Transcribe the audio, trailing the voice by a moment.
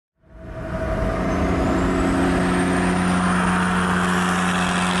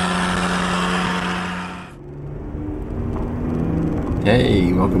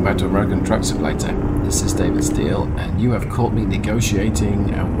Hey, welcome back to American Truck Simulator. This is David Steele, and you have caught me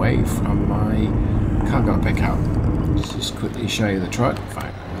negotiating away from my cargo pickup. Let's just quickly show you the truck. In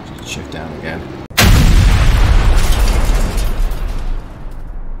fact, I'll just shift down again.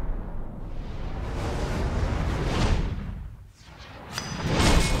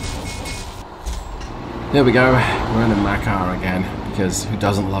 There we go, we're in a Mack R again, because who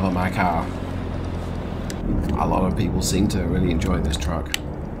doesn't love a Mack R? A lot of people seem to really enjoy this truck.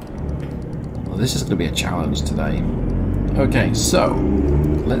 Well, this is going to be a challenge today. Okay, so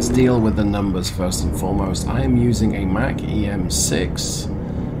let's deal with the numbers first and foremost. I am using a Mack EM6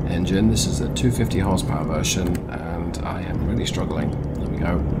 engine. This is a 250 horsepower version, and I am really struggling. There we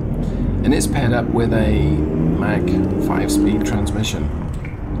go. And it's paired up with a Mack 5-speed transmission.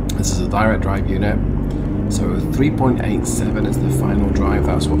 This is a direct drive unit. So 3.87 is the final drive.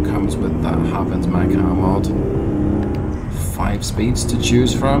 That's what comes with the Harvan's Mack R mod. 5 speeds to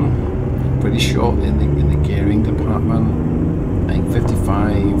choose from. Pretty short in the gearing department. I think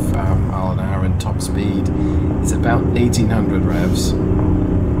 55 mile an hour in top speed. It's about 1800 revs.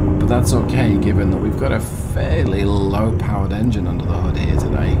 But that's okay, given that we've got a fairly low-powered engine under the hood here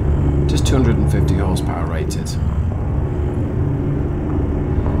today. Just 250 horsepower rated.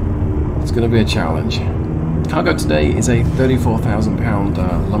 It's going to be a challenge. Cargo today is a 34,000 pound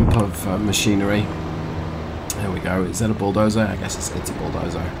lump of machinery. There we go. Is that a bulldozer? I guess it's a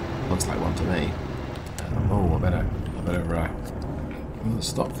bulldozer. Looks like one to me. Oh, I better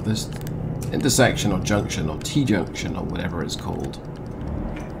stop for this intersection or junction or T-junction or whatever it's called.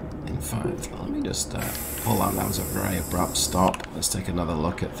 In fact, let me just pull out. That was a very abrupt stop. Let's take another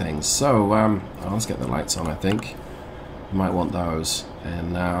look at things. So, let's get the lights on, I think. You might want those.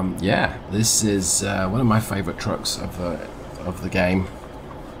 And yeah, this is one of my favorite trucks of the game.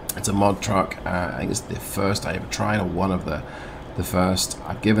 It's a mod truck. I think it's the first I ever tried, or one of the first.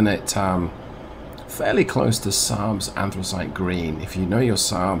 I've given it fairly close to Saab's anthracite green. If you know your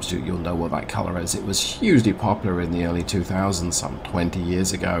Saabs, you'll know what that color is. It was hugely popular in the early 2000s, some 20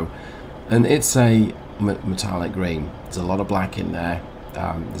 years ago, and it's a metallic green. There's a lot of black in there.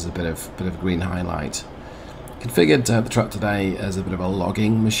 There's a bit of green highlight. Configured the truck today as a bit of a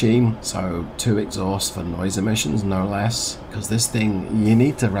logging machine, so 2 exhausts for noise emissions, no less, because this thing, you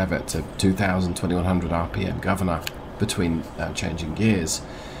need to rev it to 2000, 2100 RPM governor between changing gears.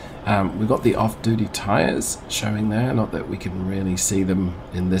 We've got the off-duty tires showing there, not that we can really see them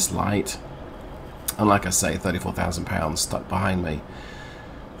in this light, and like I say, 34,000 pounds stuck behind me.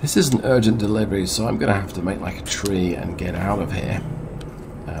 This is an urgent delivery, so I'm going to have to make like a tree and get out of here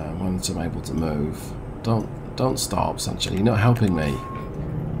once I'm able to move. Don't stop, Sunshine. You're not helping me.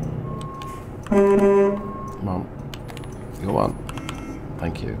 Come on. Go on.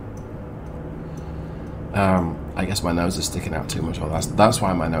 Thank you. I guess my nose is sticking out too much. Oh, that's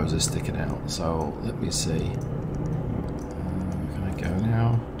why my nose is sticking out. So, let me see. Can I go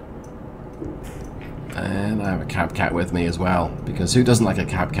now? And I have a cab cat with me as well, because who doesn't like a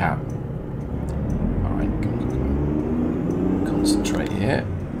cab cat? Alright, come on. Concentrate here.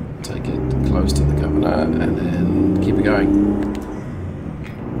 Take it close to the governor and then keep it going.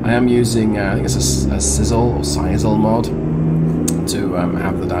 I am using, I think it's a Sizzle or Sizzle mod to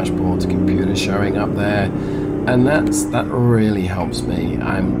have the dashboard computer showing up there, and that really helps me.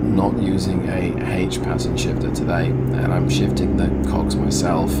 I'm not using a H pattern shifter today, and I'm shifting the cogs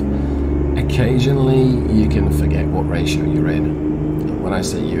myself. Occasionally you can forget what ratio you're in. When I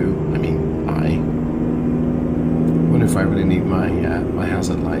say you, I mean I. I wonder if I really need my my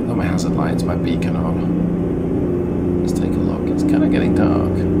hazard light, not my hazard lights, my beacon on. Let's take a look. It's kind of getting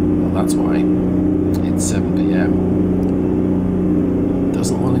dark. Well, that's why. It's 7 PM.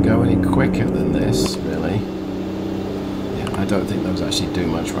 Doesn't want to go any quicker than this, really. Yeah, I don't think those actually do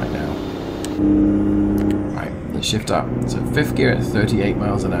much right now. Right, let's shift up. So 5th gear at 38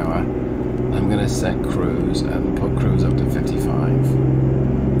 miles an hour. I'm going to set cruise and put cruise up to 55.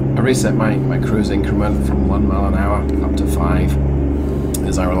 I reset my cruise increment from 1 mile an hour up to 5,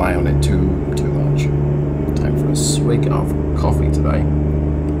 as I rely on it too much. Time for a swig of coffee today.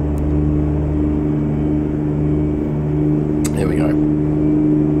 Here we go.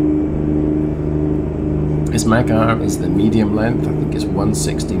 This Mack R is the medium length. I think it's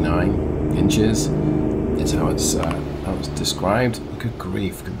 169 inches. It's how it's described. Good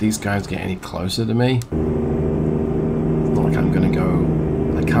grief! Could these guys get any closer to me? It's not like I'm gonna go.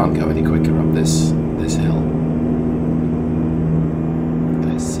 I can't go any quicker up this hill. Can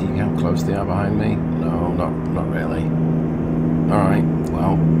I see how close they are behind me? No, not really. Alright,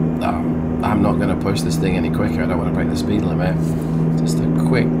 well, I'm not going to push this thing any quicker. I don't want to break the speed limit. Just a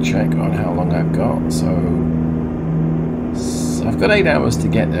quick check on how long I've got. So So I've got 8 hours to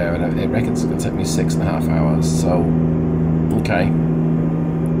get there, and it reckons it's going to take me 6.5 hours. So, okay.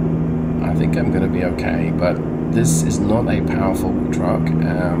 I think I'm going to be okay, but this is not a powerful truck.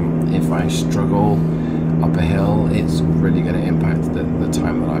 If I struggle up a hill, it's really going to impact the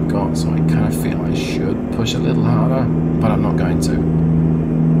time that I've got, so I kind of feel I should push a little harder, but I'm not going to.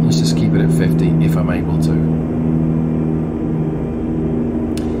 Let's just keep it at 50 if I'm able to.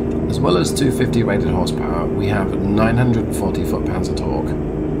 As well as 250 rated horsepower, we have 940 foot-pounds of torque.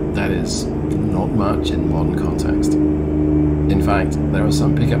 That is not much in modern context. In fact, there are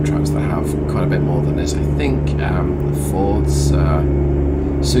some pickup trucks that have quite a bit more than this. I think Ford's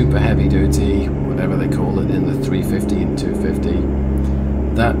super heavy duty, whatever they call it, in the 350 and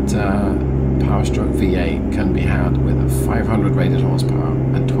 250, that Power Stroke V8 can be had with a 500 rated horsepower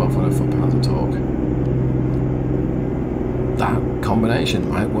and 1200 foot-pounds of torque. That combination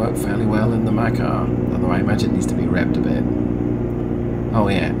might work fairly well in the Mack R, although I imagine it needs to be revved a bit. Oh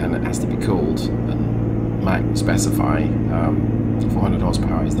yeah, and it has to be cooled, and Mack specify 400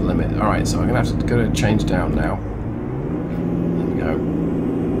 horsepower is the limit. Alright, so I'm going to have to go to change down now. There we go.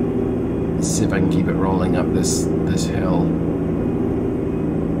 Let's see if I can keep it rolling up this hill.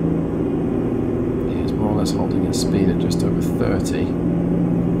 Yeah, it's more or less holding its speed at just over 30.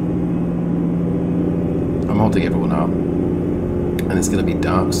 I'm holding everyone up. And it's going to be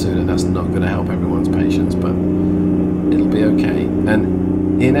dark soon, and that's not going to help everyone's patience, but it'll be okay.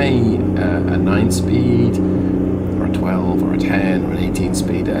 And in a 9-speed, or a 12, or a 10, or an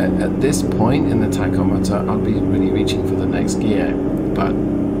 18-speed, at this point in the tachometer, I'll be really reaching for the next gear. But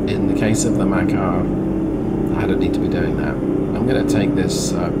in the case of the Mack R, I don't need to be doing that. I'm going to take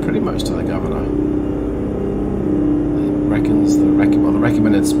this pretty much to the governor. It reckons the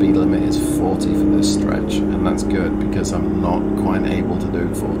recommended speed limit is 40 for this stretch, and that's good because I'm not quite able to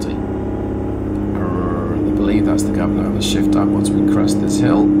do 40. I believe that's the governor. Let's shift up once we crest this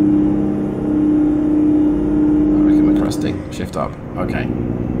hill. I reckon we're cresting. Shift up. Okay.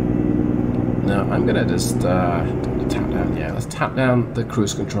 Now I'm gonna just tap down. Yeah, let's tap down the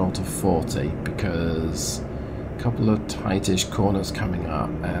cruise control to 40 because a couple of tightish corners coming up,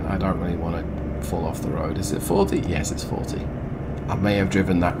 and I don't really want to fall off the road. Is it 40? Yes, it's 40. I may have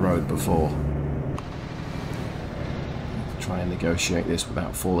driven that road before. Try and negotiate this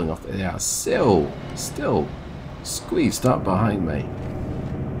without falling off. Yeah, still squeezed up behind me.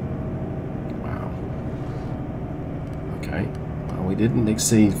 Wow. Okay. Well, we didn't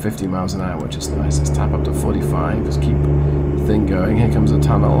exceed 50 miles an hour, which is nice. Let's tap up to 45. Just keep the thing going. Here comes a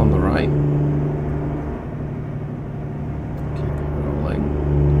tunnel on the right. Keep it rolling.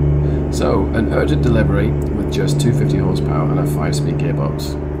 So, an urgent delivery with just 250 horsepower and a 5-speed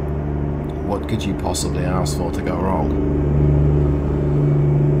gearbox. What could you possibly ask for to go wrong?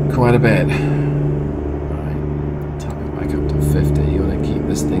 Quite a bit. Right, tap it back up to 50. You want to keep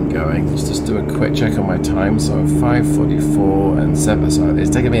this thing going. Let's just do a quick check on my time. So 5:44 and 7. So it's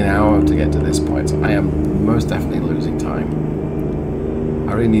taken me an hour to get to this point. So I am most definitely losing time.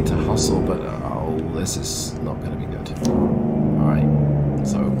 I really need to hustle, but oh, this is not going to be good. Alright,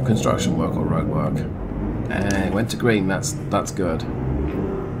 so construction work or road work. And it went to green. That's good.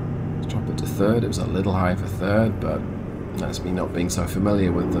 Drop it to third. It was a little high for third, but that's me not being so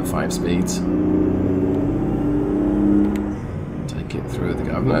familiar with the 5 speeds. Take it through the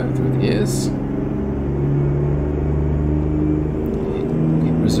governor, through the gears.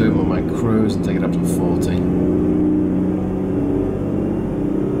 Resume on my cruise and take it up to 40. And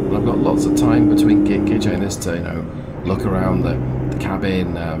I've got lots of time between getting this to, you know, look around the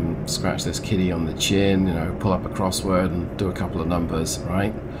cabin, scratch this kitty on the chin, you know, pull up a crossword and do a couple of numbers,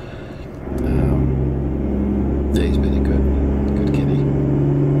 right? Yeah, he's been a good kitty.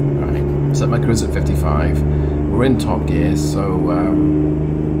 Right, set my cruise at 55. We're in top gear, so we're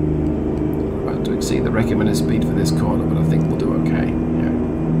about to exceed the recommended speed for this corner, but I think we'll do okay. Yeah,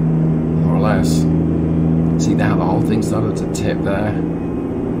 more or less. See now the whole thing started to tip there.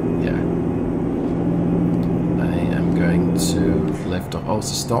 Yeah. I am going to lift off. Oh,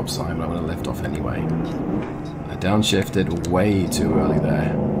 it's a stop sign, but I'm going to lift off anyway. I downshifted way too early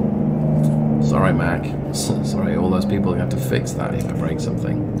there. Sorry, Mac. Sorry, all those people are going to have to fix that if I break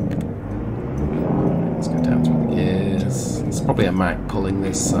something. Let's go down through the gears. It's probably a Mac pulling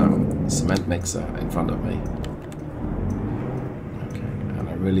this cement mixer in front of me. Okay, and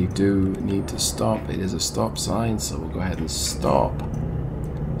I really do need to stop. It is a stop sign, so we'll go ahead and stop.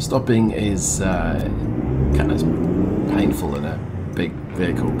 Stopping is kind of painful in a big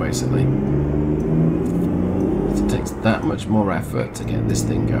vehicle, basically. It takes that much more effort to get this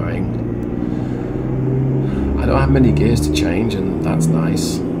thing going. I don't have many gears to change, and that's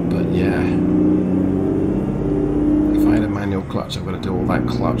nice, but yeah, if I had a manual clutch. I've got to do all that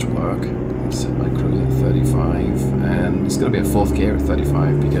clutch work. Set my cruise at 35, and it's going to be a 4th gear at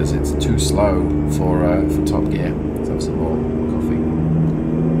 35 because it's too slow for top gear. Let's have some more coffee.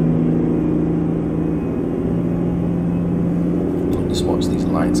 I'll just watch these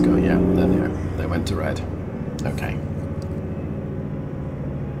lights go. Yeah, there they go. They went to red. Okay.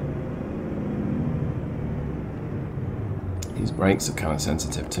 These brakes are kind of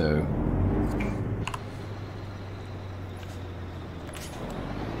sensitive too.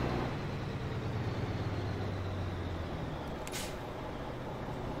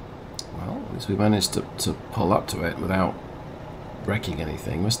 We managed to pull up to it without wrecking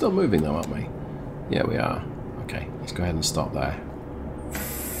anything. We're still moving though, aren't we? Yeah, we are. Okay, let's go ahead and stop there.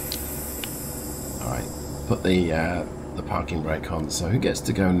 Alright, put the parking brake on. So who gets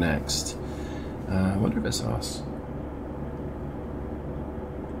to go next? I wonder if it's us.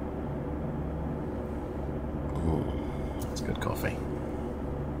 Ooh, that's good coffee.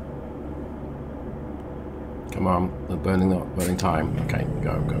 Come on, we're burning time. Okay,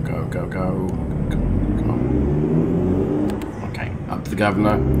 go. Come on. Okay, up to the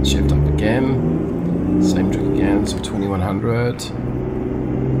governor, shift up again. Same trick again, so 2100.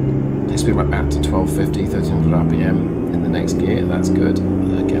 Takes me right back to 1250, 1300 RPM in the next gear. That's good.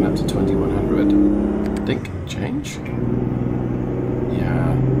 Again, up to 2100. Dink, change.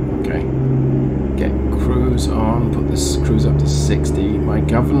 Yeah, okay. Get cruise on, put this cruise up to 60. My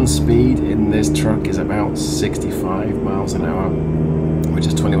governed speed in this truck is about 65 miles an hour, which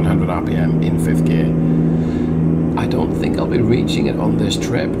is 2100 RPM in 5th gear. I don't think I'll be reaching it on this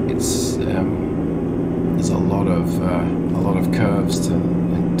trip. It's there's a lot of curves to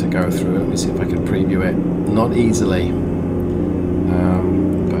go through. Let me see if I can preview it. Not easily,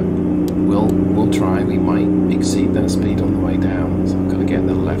 but we'll try. We might exceed that speed on the way down. So I've got to get in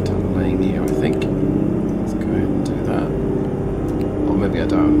the left-hand lane here, I think. Let's go ahead and do that. Or maybe I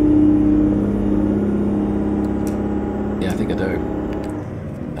don't. Yeah, I think I do.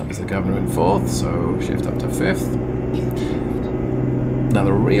 That was the governor in 4th, so shift up to 5th. Now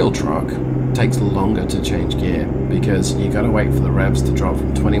the real truck takes longer to change gear because you got to wait for the revs to drop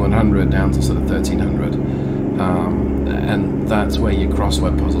from 2100 down to sort of 1300, and that's where your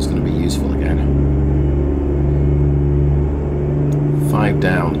crossword puzzle is going to be useful again. 5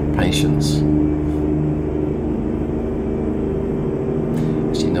 down, patience.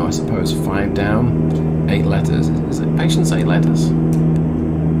 Actually, no, I suppose 5 down, 8 letters. Is it patience 8 letters?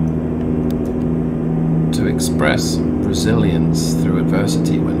 To express resilience through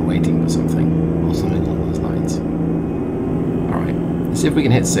adversity when waiting for something, or something along those lines. Alright, let's see if we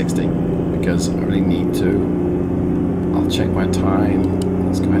can hit 60, because I really need to. I'll check my time.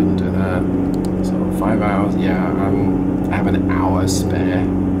 Let's go ahead and do that. So 5 hours, yeah, I have an hour spare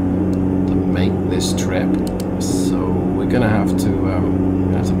to make this trip, so we're gonna have to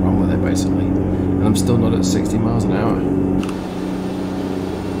run with it basically. And I'm still not at 60 miles an hour.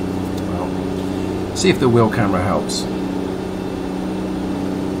 See if the wheel camera helps.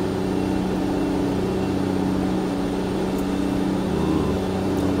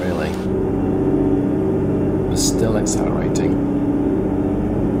 Not really. We're still accelerating.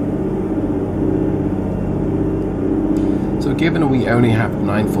 So given we only have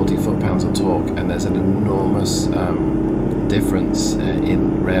 940 foot-pounds of torque and there's an enormous difference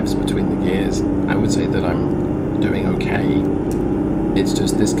in revs between the gears, I would say that I'm doing okay. It's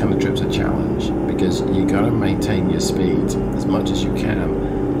just this kind of trip's a challenge because you got to maintain your speed as much as you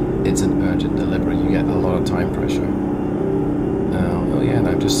can. It's an urgent delivery. You get a lot of time pressure. Oh yeah, and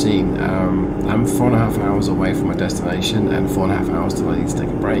I've just seen I'm 4.5 hours away from my destination and 4.5 hours till I need to take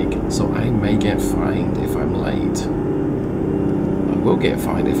a break. So I may get fined if I'm late. I will get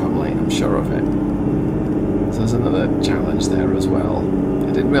fined if I'm late, I'm sure of it. So there's another challenge there as well.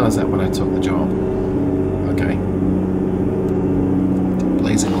 I didn't realize that when I took the job. Okay.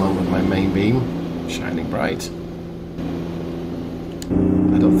 Blazing along with my main beam, shining bright.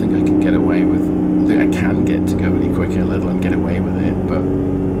 I don't think I can get away with. I think I can get to go any quicker a little and get away with it, but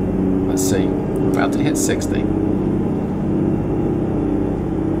let's see. We're about to hit 60.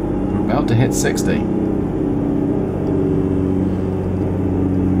 We're about to hit 60.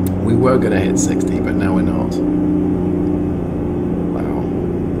 We were going to hit 60, but now we're not. Wow.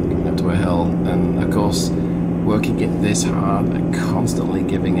 Coming up to a hill, and of course, working it this hard and constantly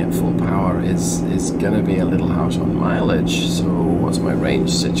giving it full power is going to be a little harsh on mileage. So what's my range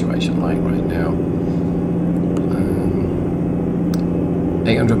situation like right now?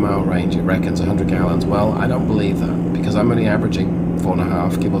 800 mile range, it reckons 100 gallons. Well, I don't believe that because I'm only averaging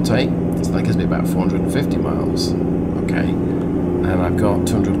 4.5, give or take. So that gives me about 450 miles. Okay, and I've got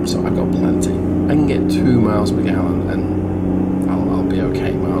 200, so I've got plenty. I can get 2 miles per gallon, and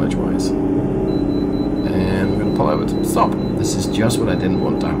pull over to stop. This is just what I didn't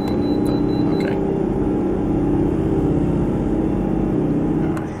want to happen. But, okay.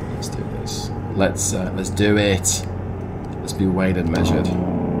 Alright, let's do this. Let's do it. Let's be weighed and measured.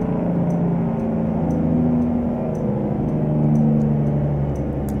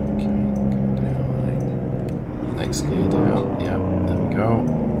 Next gear down, yeah, there we go.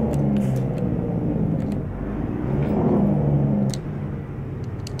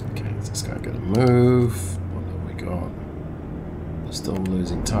 Okay, is this guy gonna move? What have we got? We're still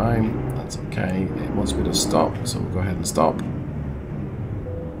losing time, that's okay. It wants me to stop, so we'll go ahead and stop.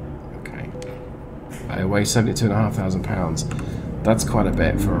 Okay. I weigh 72,500 pounds. That's quite a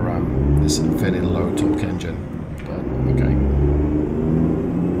bit for this fairly low torque engine, but okay.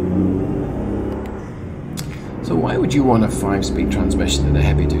 So why would you want a 5-speed transmission in a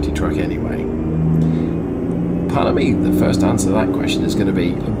heavy-duty truck anyway? Part of me, the first answer to that question is going to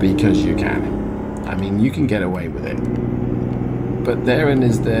be because you can. I mean, you can get away with it. But therein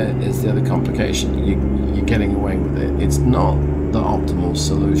is the other complication. You're getting away with it. It's not the optimal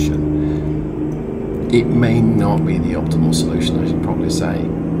solution. It may not be the optimal solution, I should probably say.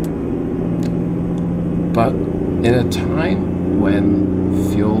 But in a time when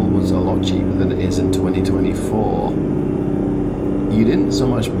fuel was a lot cheaper than it is in 2024, you didn't so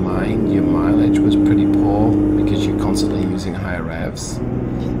much mind your mileage was pretty poor because you're constantly using higher revs.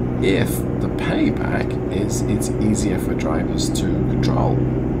 If the payback is it's easier for drivers to control,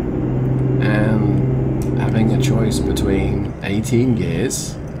 and having a choice between 18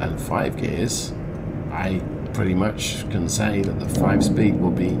 gears and 5 gears, I pretty much can say that the 5-speed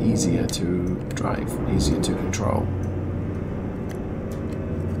will be easier to drive, easier to control.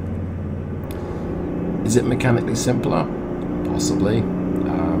 Is it mechanically simpler? Possibly.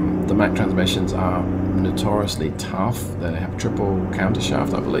 The Mack transmissions are notoriously tough. They have triple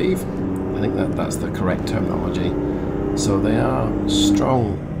countershaft, I believe. I think that's the correct terminology. So they are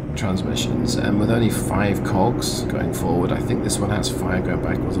strong transmissions, and with only 5 cogs going forward, I think this one has 5 going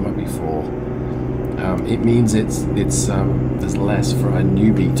backwards, it might be 4. It means there's less for a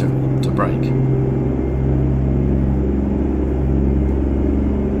newbie to brake.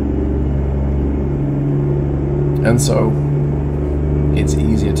 And so it's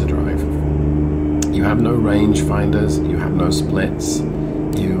easier to drive. You have no range finders, you have no splits.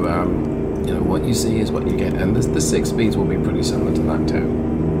 You know what you see is what you get, and the 6 speeds will be pretty similar to that too.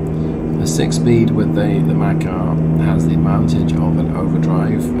 The 6-speed with the Mack R has the advantage of an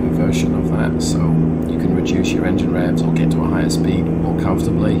overdrive version of that, so you can reduce your engine revs or get to a higher speed more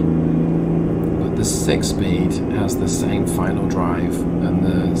comfortably. But the 6-speed has the same final drive and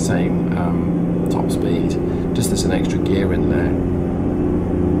the same top speed, just there's an extra gear in there.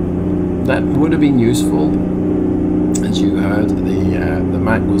 That would have been useful. As you heard, the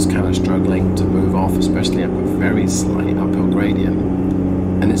Mack was kind of struggling to move off, especially up a very slight uphill gradient,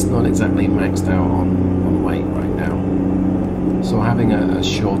 and it's not exactly maxed out on weight right now. So having a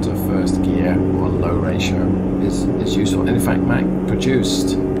shorter first gear or low ratio is useful. And in fact, Mack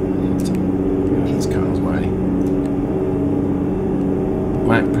produced his car's way.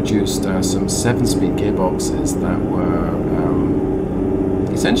 Mack produced some 7-speed gearboxes that were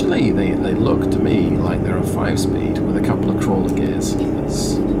essentially they look to me like they're a 5-speed with a couple of crawler gears.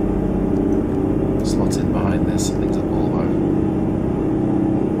 That's slots in behind this. I think it's a Volvo.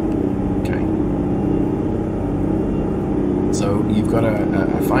 Okay. So you've got a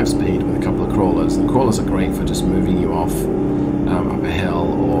 5-speed with a couple of crawlers, and crawlers are great for just moving you off up a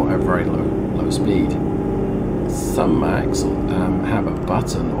hill or a very low speed. Some Macks have a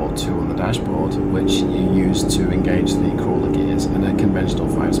button or 2 on the dashboard which you use to engage the crawler gears in a conventional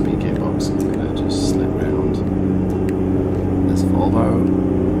 5-speed gearbox. I'm going to just slip round. This Volvo,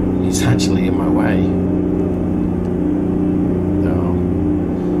 he's actually in my way. No,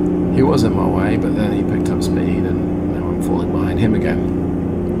 he was in my way, but then he picked up speed and now I'm falling behind him again.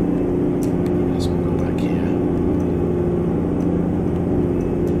 Let's go back here.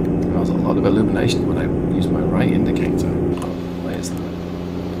 There was a lot of illumination when I use my right indicator. Where is that?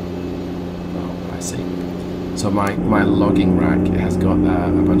 Oh, I see. So my logging rack has got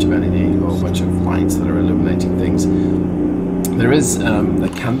a bunch of LED or a bunch of lights that are illuminating things. There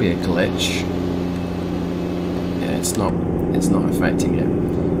can be a glitch. Yeah, it's not affecting it.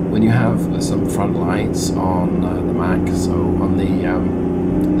 When you have some front lights on the Mack, so on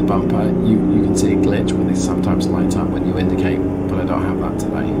the bumper, you can see a glitch where they sometimes light up when you indicate, but I don't have that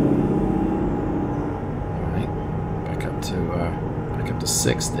today. Back up to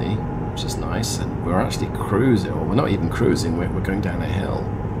 60, which is nice, and we're actually cruising, or we're not even cruising, we're going down a hill.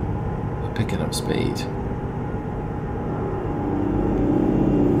 We're picking up speed.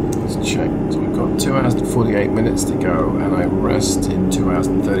 Let's check. So we've got 2 hours and 48 minutes to go, and I rest in 2 hours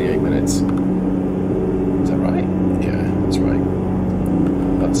and 38 minutes. Is that right? Yeah, that's right.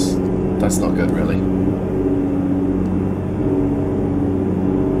 That's not good, really.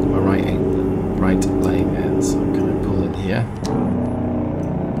 My right lane ends. So can I pull in here?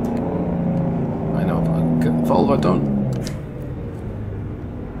 I know, but Volvo, don't.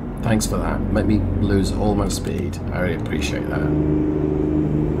 Thanks for that. Made me lose all my speed. I really appreciate that.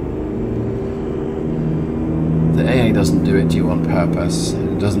 The AA doesn't do it to you on purpose.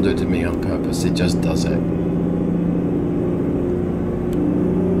 It doesn't do it to me on purpose. It just does it.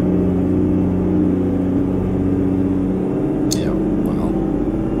 Yeah, well.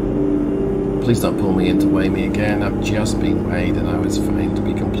 Please don't pull me in to weigh me again. I've just been weighed and I was fine to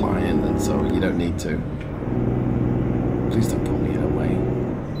be compliant, and so you don't need to. Please don't pull me in and weigh.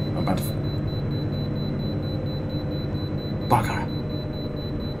 I'm about to... Bugger!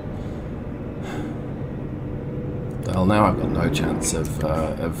 Well, now I've got no chance of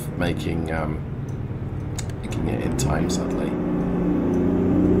making it in time, sadly.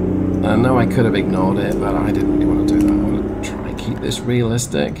 I know I could have ignored it, but I didn't really want to do that. I want to try and keep this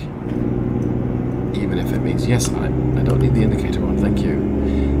realistic. Even if it means... Yes, I don't need the indicator on, thank you.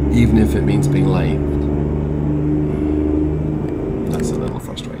 Even if it means being late. That's a little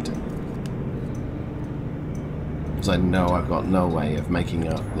frustrating. Because I know I've got no way of making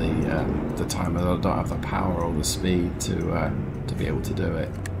up the time. I don't have the power or the speed to be able to do it.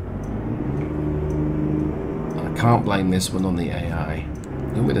 And I can't blame this one on the AI.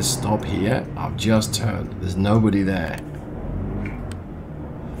 You want me to stop here? I've just turned. There's nobody there.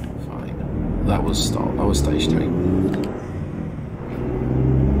 Fine. That was stop. That was stationary.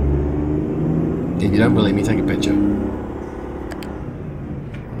 If you don't believe me, take a picture.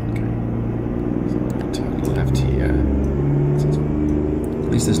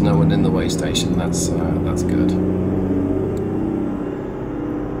 At least there's no one in the way station. That's good.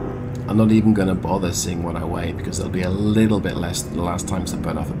 I'm not even going to bother seeing what I weigh because it'll be a little bit less than the last time, to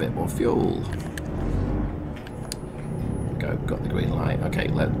burn off a bit more fuel. Go, got the green light. Okay,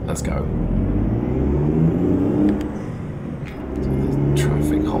 let's go. So there's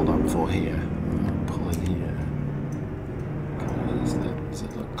traffic hold up for here. I'll pull in here. Okay, does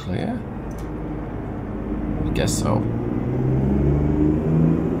it look clear? I guess so.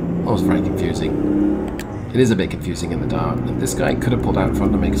 That was very confusing. It is a bit confusing in the dark. This guy could have pulled out in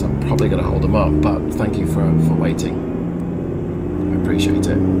front of me because I'm probably going to hold him up, but thank you for waiting. I appreciate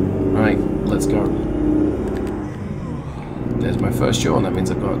it. Alright, let's go. There's my first yawn. That means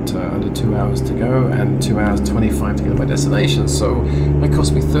I've got under 2 hours to go and 2 hours 25 to get to my destination, so that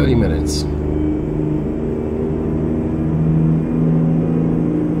cost me 30 minutes.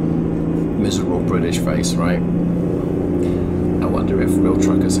 Miserable British face, right? I wonder if real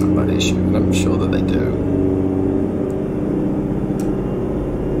truckers have that issue, and I'm sure that they do.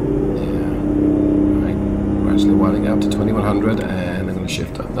 Yeah. Right. Gradually winding up to 2100, and I'm going to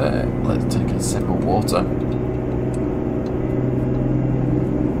shift up there. Let's take a sip of water.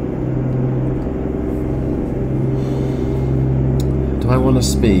 Do I want to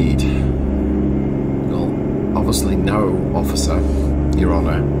speed? Well, obviously no, officer, Your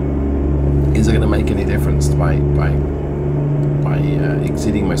Honour. Is it going to make any difference by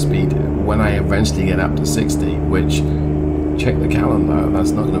exceeding my speed when I eventually get up to 60, which, check the calendar,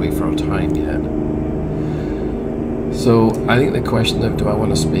 that's not going to be for a time yet. So I think the question of do I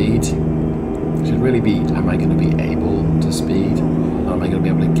want to speed should really be, am I going to be able to speed? Am I going to be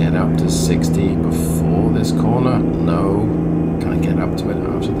able to get up to 60 before this corner? No. Can I get up to it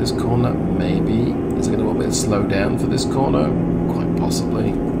after this corner? Maybe. Is it going to want me to slow down for this corner? Quite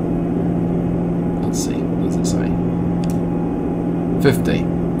possibly. Let's see, what does it say? 50.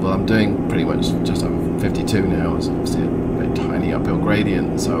 Well, I'm doing pretty much just over 52 now. It's obviously a very tiny uphill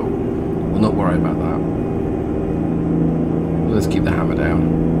gradient, so we'll not worry about that. Let's keep the hammer down.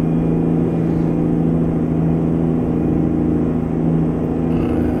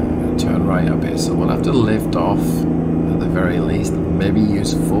 Turn right up here, so we'll have to lift off at the very least. Maybe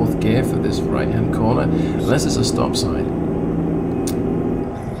use 4th gear for this right-hand corner, unless it's a stop sign.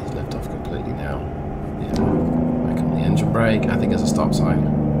 Brake, I think it's a stop sign.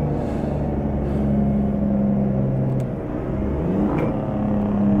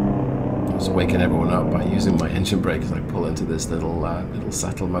 I was waking everyone up by using my engine brake as I pull into this little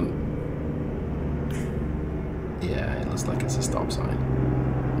settlement. Yeah, it looks like it's a stop sign.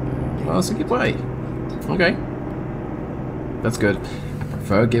 Well, that's a good way. Okay, that's good. I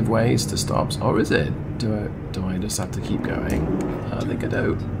prefer giveways to stops, or is it? Do I just have to keep going? I think I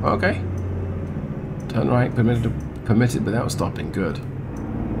do. Okay. Turn right, permitted without stopping. Good.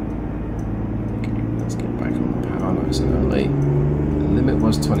 nice and early. The limit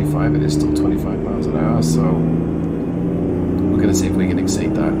was 25, it is still 25 miles an hour, so we're going to see if we can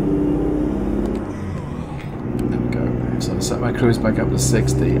exceed that. There we go. So I set my cruise back up to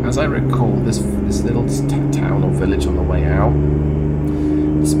 60. As I recall, this little town or village on the way out,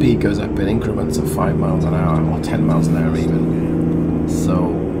 the speed goes up in increments of 5 miles an hour, or 10 miles an hour even. So,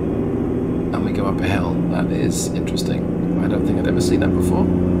 and we go up a hill. That is interesting. I don't think I'd ever seen that before.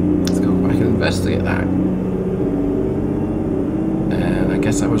 Let's go back and investigate that. And I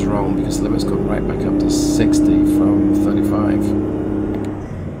guess I was wrong because the limit's gone right back up to 60 from 35.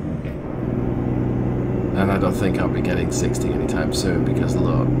 And I don't think I'll be getting 60 anytime soon because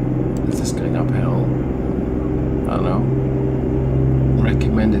look, is this going uphill? I don't know.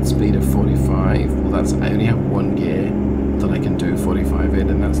 Recommended speed of 45. Well, that's, I only have one gear that I can do 45 in,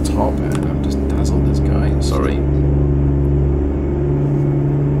 and that's top, and I'm just dazzled this guy. Sorry.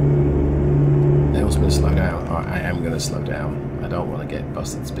 It wants me to slow down. I am going to slow down. I don't want to get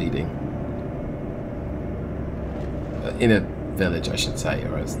busted speeding. In a village, I should say,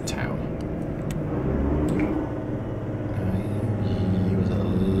 or as a town. He was a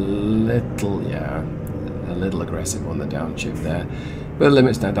little, yeah, a little aggressive on the downshift there. But the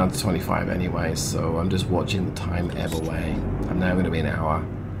limit's now down to 25 anyway, so I'm just watching the time ebb away. I'm now going to be an hour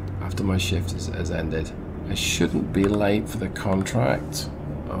after my shift has ended. I shouldn't be late for the contract.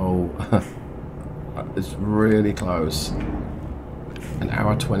 Oh, it's really close. An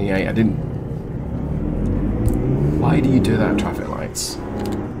hour 28. I didn't... Why do you do that, traffic lights?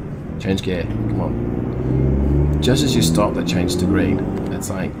 Change gear. Come on. Just as you stop, they change to green. It's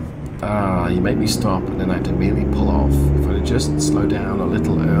like... you make me stop and then I have to immediately pull off. If I'd have just slowed down a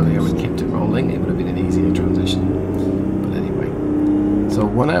little earlier and kept it rolling, it would have been an easier transition. But anyway. So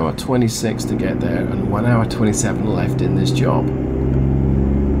 1 hour 26 to get there and 1 hour 27 left in this job.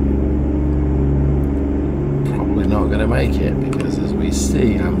 Probably not going to make it because as we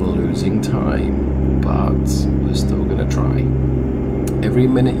see, I'm losing time. But we're still going to try. Every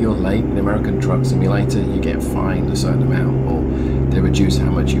minute you're late in American Truck Simulator, you get fined a certain amount, or they reduce how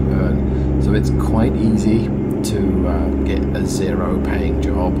much you earn. So it's quite easy to get a zero-paying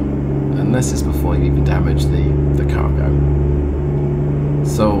job, unless it's before you even damage the cargo.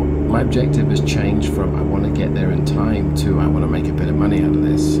 So my objective has changed from I want to get there in time to I want to make a bit of money out of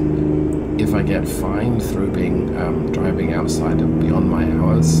this. If I get fined through being driving outside of beyond my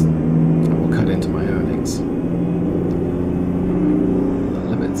hours, I will cut into my earnings.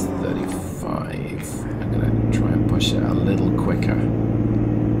 It's 35. I'm going to try and push it a little quicker.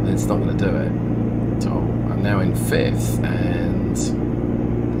 It's not going to do it. So I'm now in 5th, and is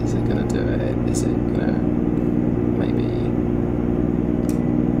it going to do it? Is it going to... maybe...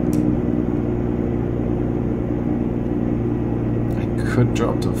 I could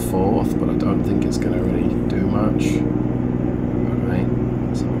drop to 4th, but I don't think it's going to really do much. Alright,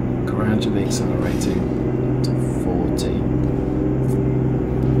 so gradually accelerating to 40.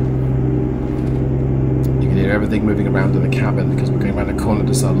 Everything moving around in the cabin because we're going around the corner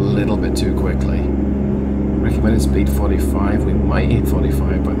just a little bit too quickly. Recommended speed 45. We might hit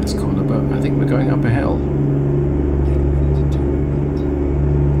 45 by this corner, but I think we're going up a hill.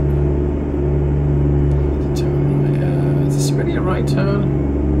 Is this really a right turn?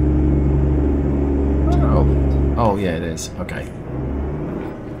 Oh yeah, it is. Okay.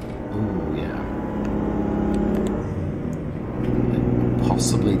 Ooh, yeah.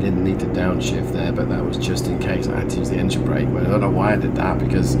 Possibly didn't need to downshift there, but that was just in case I had to use the engine brake. But I don't know why I did that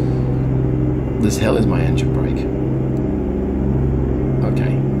because this hill is my engine brake.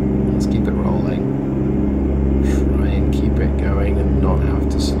 Okay, let's keep it rolling. Try and keep it going and not have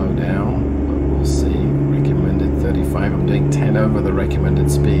to slow down, but we'll see. Recommended 35. I'm doing 10 over the recommended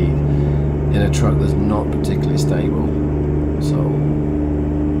speed in a truck that's not particularly stable. So,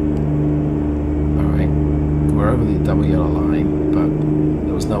 alright, we're over the double yellow line, but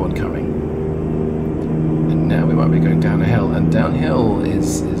there was no one coming. And now we might be going down a hill, and downhill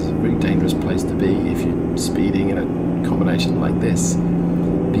is a pretty dangerous place to be if you're speeding in a combination like this,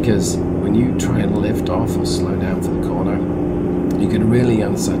 because when you try and lift off or slow down for the corner, you can really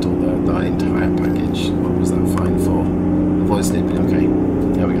unsettle the entire package. What was that fine for? Avoid sleeping. Okay,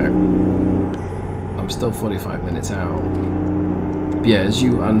 there we go. I'm still 45 minutes out. But yeah, as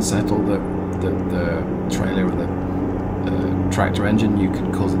you unsettle the trailer and the tractor engine, you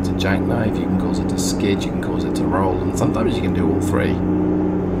can cause it to jackknife, you can cause it to skid, you can cause it to roll, and sometimes you can do all three.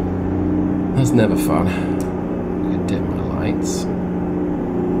 That's never fun. I'm gonna dip my lights.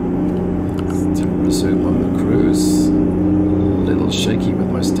 To resume on the cruise. A little shaky with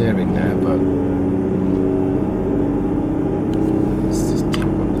my steering there, but let's just tap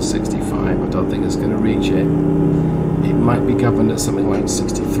on the 65. I don't think it's going to reach it. might be governed at something like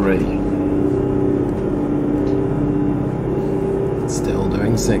 63. Still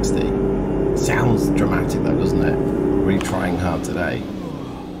doing 60. Sounds dramatic though, doesn't it? Really trying hard today.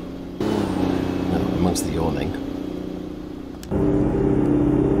 Amongst the yawning.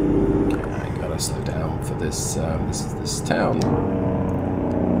 I gotta slow down for this. This town.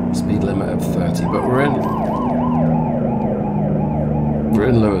 Speed limit of 30, but we're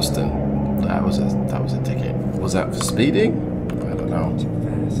in Lewiston. That was a ticket. Was that for speeding? I don't know. Too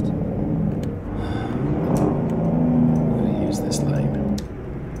fast. I'm gonna use this lane.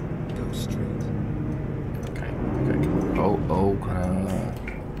 Go straight. Okay. Oh crap.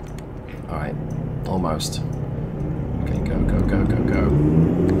 Alright. Almost. Okay, go.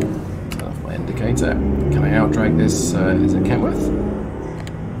 Turn off my indicator. Can I outdrag this? Is it Kenworth?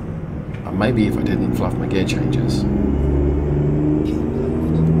 Maybe if I didn't fluff my gear changes.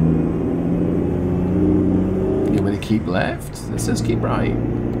 You want to keep left? It says keep right.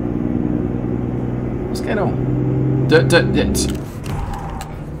 What's going on?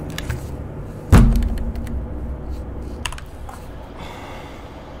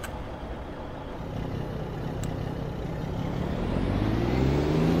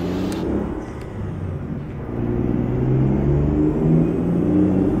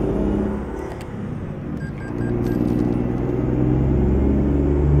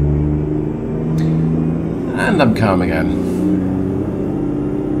 And I'm calm again.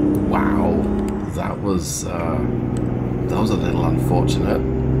 Wow, that was a little unfortunate.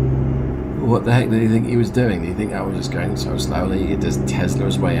 What the heck did he think he was doing? Did he think I was just going so slowly? He just Tesla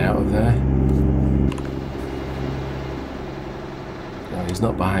his way out of there? No, he's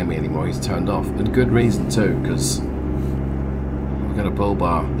not behind me anymore. He's turned off, and good reason too, because we've got a bull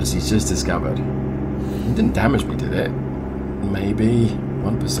bar as he's just discovered. It didn't damage me, did it? Maybe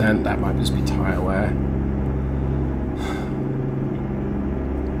 1%. That might just be tire wear.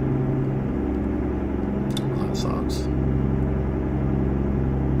 Sucks.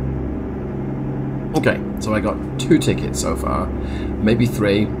 Okay, so I got 2 tickets so far, maybe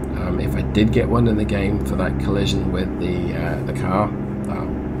 3. If I did get one in the game for that collision with the car,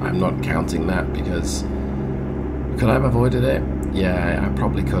 I'm not counting that because could I have avoided it? Yeah, I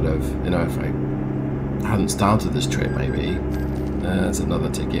probably could have. You know, if I hadn't started this trip, maybe. That's another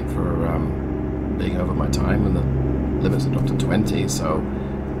ticket for being over my time, and the limits are up to 20. So.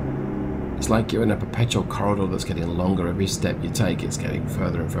 It's like you're in a perpetual corridor that's getting longer every step you take. It's getting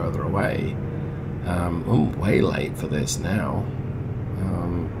further and further away. I'm way late for this now.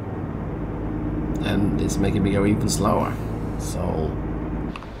 And it's making me go even slower. So,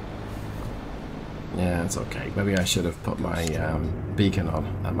 yeah, it's okay. Maybe I should have put my beacon on.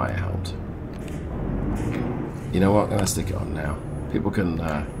 That might have helped. You know what? I'm going to stick it on now. People can,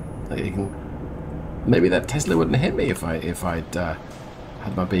 maybe that Tesla wouldn't hit me if I'd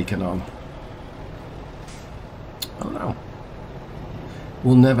had my beacon on. I don't know.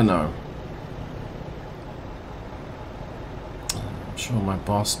 We'll never know. I'm sure my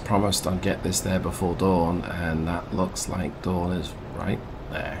boss promised I'd get this there before dawn, and that looks like dawn is right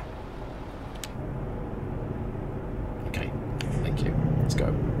there. Okay, thank you. Let's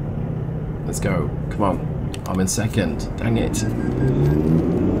go. Let's go. Come on. I'm in second. Dang it.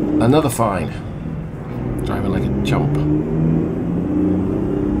 Another fine. Driving like a chump.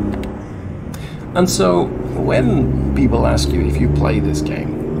 And so, when people ask you if you play this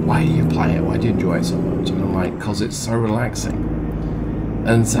game, why do you play it? Why do you enjoy it so much? And I'm like, because it's so relaxing.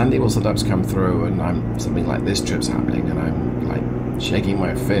 And Sandy will sometimes come through and something like this trip's happening and I'm like shaking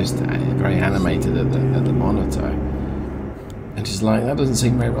my fist, very animated at the monitor. And she's like, that doesn't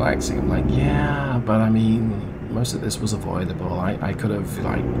seem very relaxing. I'm like, yeah, but I mean, most of this was avoidable. I could have,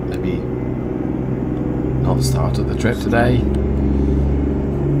 like, maybe not started the trip today.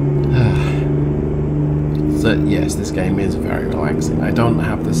 So yes, this game is very relaxing. I don't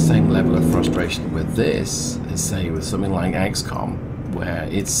have the same level of frustration with this as, say, with something like XCOM, where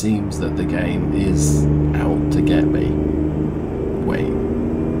it seems that the game is out to get me. Wait,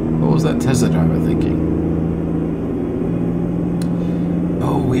 what was that Tesla driver thinking?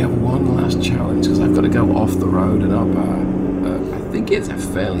 Oh, we have one last challenge because I've got to go off the road and up I think it's a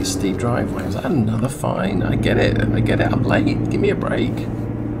fairly steep driveway. Is that another fine? I get it, I'm late. Give me a break.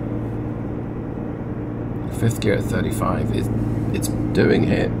 5th gear at 35. It's doing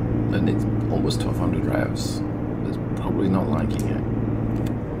it, and it's almost 1200 revs. It's probably not liking it.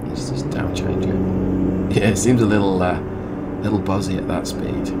 Let's just down change it. Yeah, it seems a little buzzy at that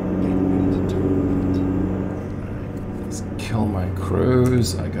speed. Let's kill my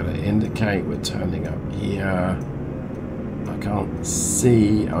cruise. I gotta indicate we're turning up here. I can't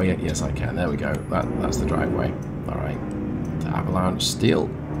see. Oh yeah, yes I can. There we go. That's the driveway. All right. Avalanche Steel.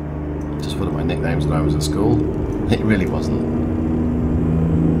 Just one of my nicknames when I was at school. It really wasn't.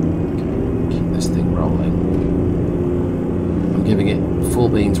 Okay, keep this thing rolling. I'm giving it full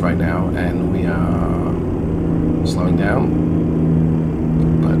beans right now, and we are slowing down.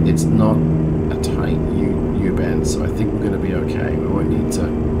 But it's not a tight U-bend, so I think we're going to be okay. We won't need to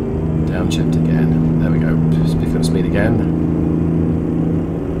downshift again. There we go. Just pick up speed again.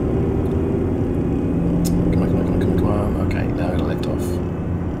 Come on. Okay, now we're going to lift off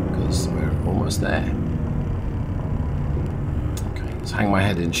because we're almost there. Okay, let's hang my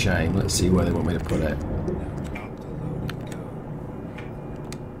head in shame. Let's see where they want me to put it.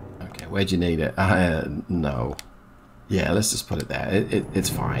 Okay, where do you need it? No. Yeah, let's just put it there. It's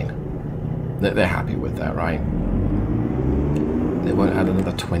fine. They're happy with that, right? They won't add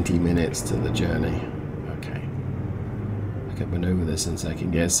another 20 minutes to the journey. Okay. I can maneuver this in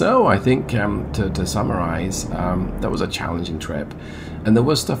second gear. So I think to summarize, that was a challenging trip. And there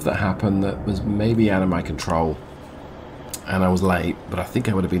was stuff that happened that was maybe out of my control. And I was late, but I think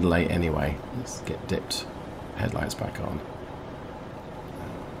I would have been late anyway. Let's get dipped headlights back on.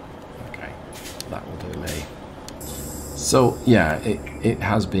 Okay, that will do me. So yeah, it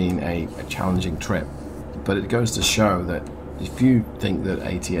has been a challenging trip, but it goes to show that if you think that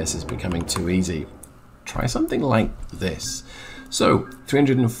ATS is becoming too easy, try something like this. So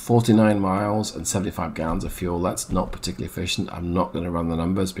 349 miles and 75 gallons of fuel, that's not particularly efficient. I'm not going to run the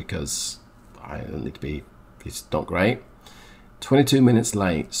numbers because I don't need to be, it's not great. 22 minutes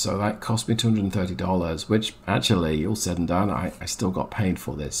late, so that cost me $230, which actually, all said and done, I still got paid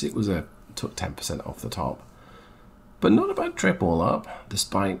for this. It was took 10% off the top. But not a bad trip all up,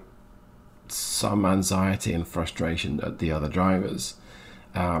 despite some anxiety and frustration at the other drivers,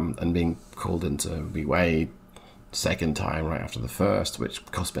 and being called in to be weighed second time right after the first, which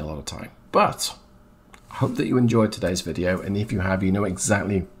cost me a lot of time. But I hope that you enjoyed today's video, and if you have, you know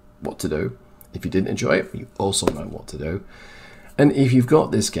exactly what to do. If you didn't enjoy it, you also know what to do. And if you've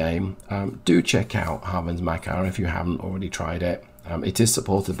got this game, do check out Harman's Mack R if you haven't already tried it. It is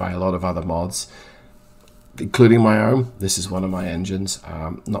supported by a lot of other mods, including my own. This is one of my engines,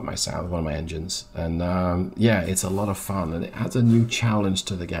 not my sound, one of my engines. And yeah, it's a lot of fun, and it adds a new challenge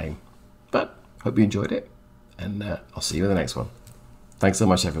to the game. But hope you enjoyed it, and I'll see you in the next one. Thanks so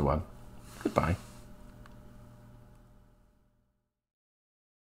much, everyone. Goodbye.